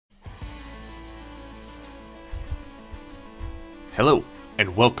Hello,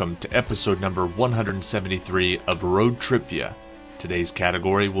 and welcome to episode number 173 of ROAD TRIpVIA. Today's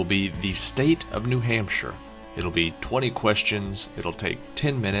category will be the state of New Hampshire. It'll be 20 questions, it'll take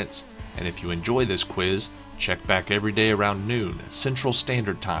 10 minutes, and if you enjoy this quiz, check back every day around noon Central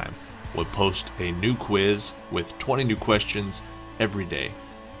Standard Time. We'll post a new quiz with 20 new questions every day.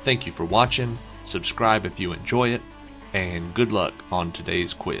 Thank you for watching, subscribe if you enjoy it, and good luck on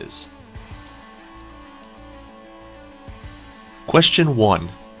today's quiz. Question 1.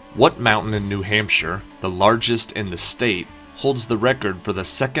 What mountain in New Hampshire, the largest in the state, holds the record for the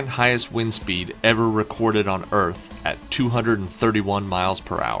second highest wind speed ever recorded on Earth at 231 miles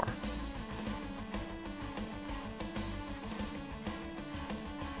per hour?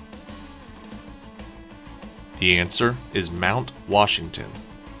 The answer is Mount Washington.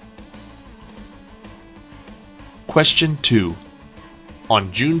 Question 2. On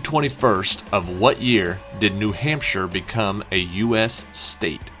June 21st of what year did New Hampshire become a U.S.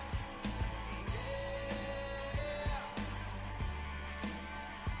 state?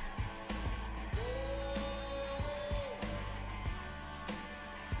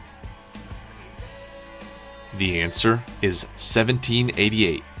 The answer is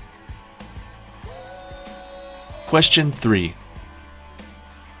 1788. Question 3.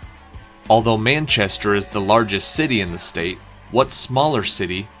 Although Manchester is the largest city in the state, what smaller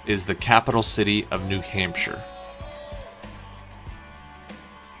city is the capital city of New Hampshire?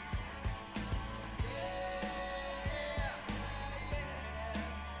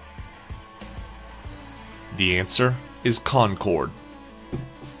 The answer is Concord.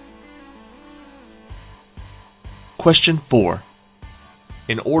 Question 4.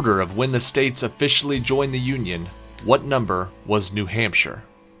 In order of when the states officially joined the Union, what number was New Hampshire?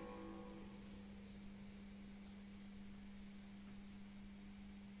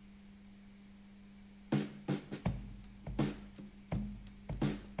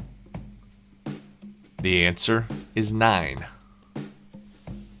 The answer is 9.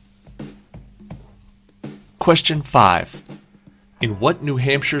 Question 5. In what New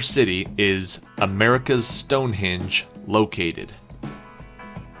Hampshire city is America's Stonehenge located?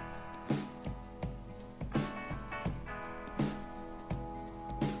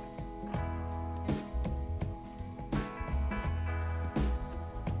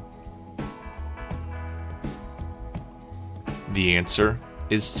 The answer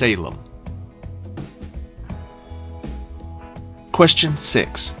is Salem. Question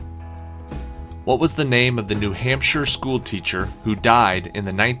 6. What was the name of the New Hampshire schoolteacher who died in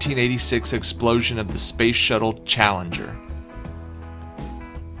the 1986 explosion of the Space Shuttle Challenger?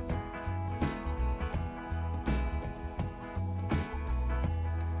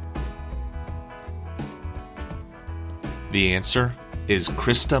 The answer is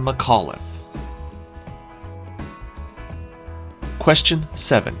Krista McAuliffe. Question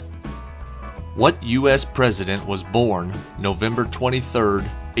 7. What U.S. president was born November 23,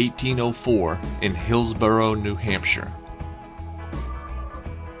 1804 in Hillsborough, New Hampshire?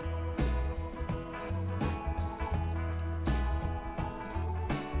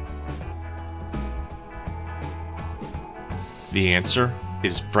 The answer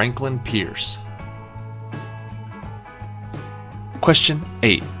is Franklin Pierce. Question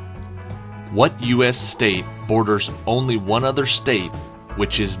 8. What U.S. state borders only one other state,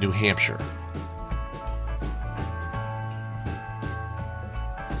 which is New Hampshire?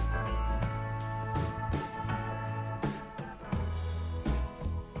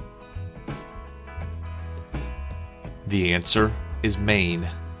 The answer is Maine.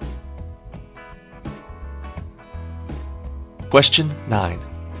 Question 9.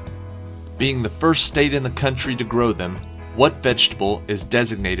 Being the first state in the country to grow them, what vegetable is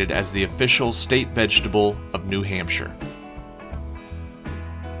designated as the official state vegetable of New Hampshire?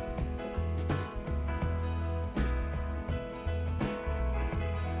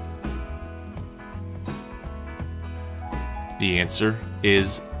 The answer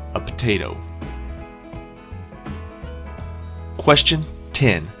is a potato. Question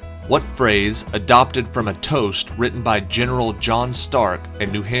 10. What phrase, adopted from a toast written by General John Stark, a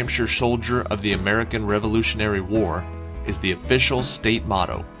New Hampshire soldier of the American Revolutionary War, is the official state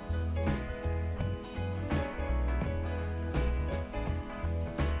motto?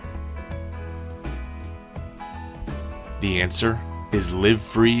 The answer is live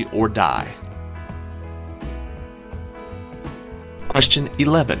free or die. Question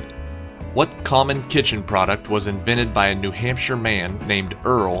 11. What common kitchen product was invented by a New Hampshire man named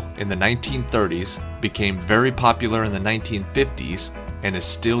Earl in the 1930s, became very popular in the 1950s, and is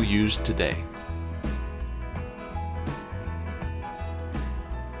still used today?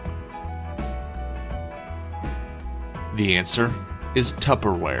 The answer is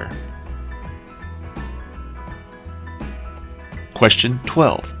Tupperware. Question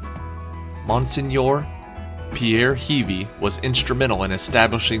 12. Monsignor Pierre Heavey was instrumental in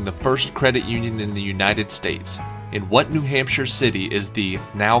establishing the first credit union in the United States. In what New Hampshire city is the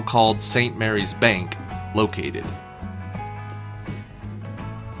now called St. Mary's Bank located?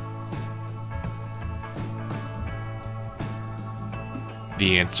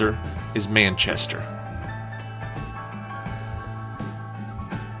 The answer is Manchester.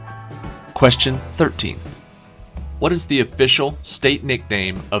 Question 13. What is the official state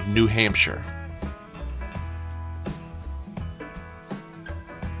nickname of New Hampshire?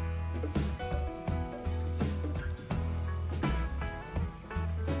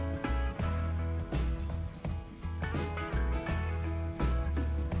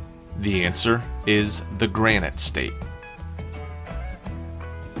 The answer is the Granite State.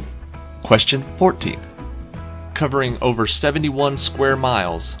 Question 14. Covering over 71 square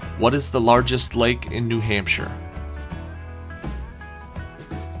miles, what is the largest lake in New Hampshire?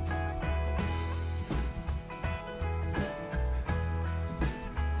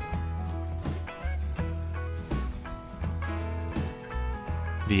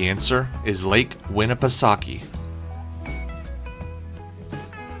 The answer is Lake Winnipesaukee.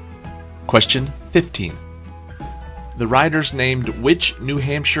 Question 15. The writers named which New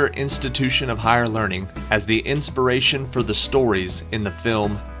Hampshire institution of higher learning as the inspiration for the stories in the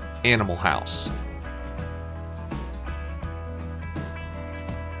film Animal House?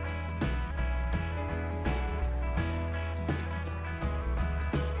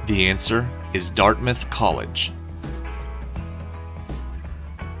 The answer is Dartmouth College.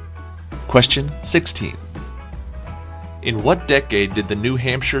 Question 16. In what decade did the New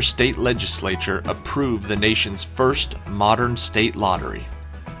Hampshire State Legislature approve the nation's first modern state lottery?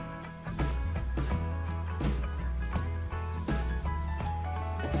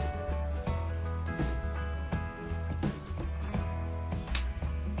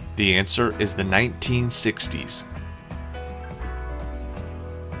 The answer is the 1960s.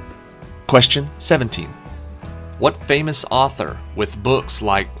 Question 17. What famous author with books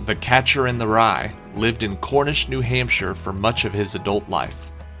like The Catcher in the Rye lived in Cornish, New Hampshire for much of his adult life?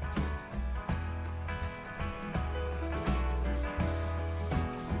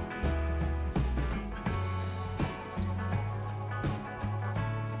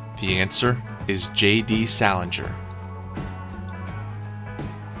 The answer is J.D. Salinger.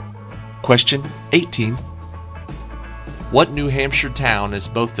 Question 18. What New Hampshire town is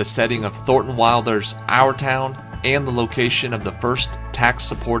both the setting of Thornton Wilder's Our Town and the location of the first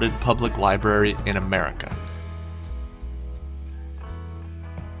tax-supported public library in America?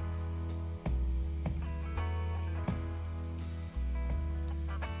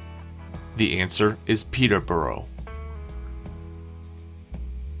 The answer is Peterborough.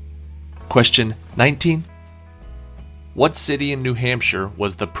 Question 19. What city in New Hampshire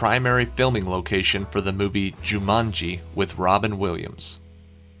was the primary filming location for the movie Jumanji with Robin Williams?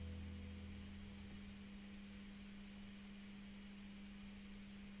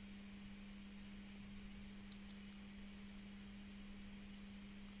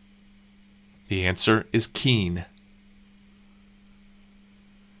 The answer is Keene.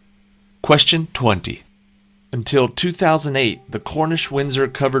 Question 20. Until 2008, the Cornish-Windsor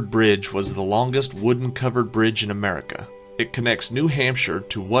Covered Bridge was the longest wooden covered bridge in America. It connects New Hampshire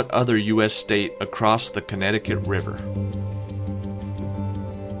to what other U.S. state across the Connecticut River?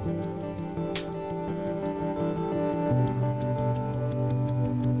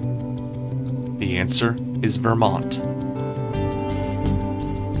 The answer is Vermont.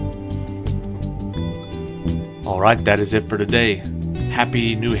 Alright, that is it for today.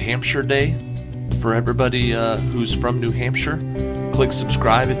 Happy New Hampshire Day for everybody who's from New Hampshire. Click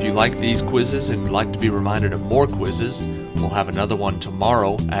subscribe if you like these quizzes and would like to be reminded of more quizzes. We'll have another one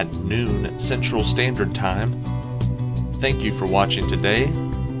tomorrow at noon Central Standard Time. Thank you for watching today.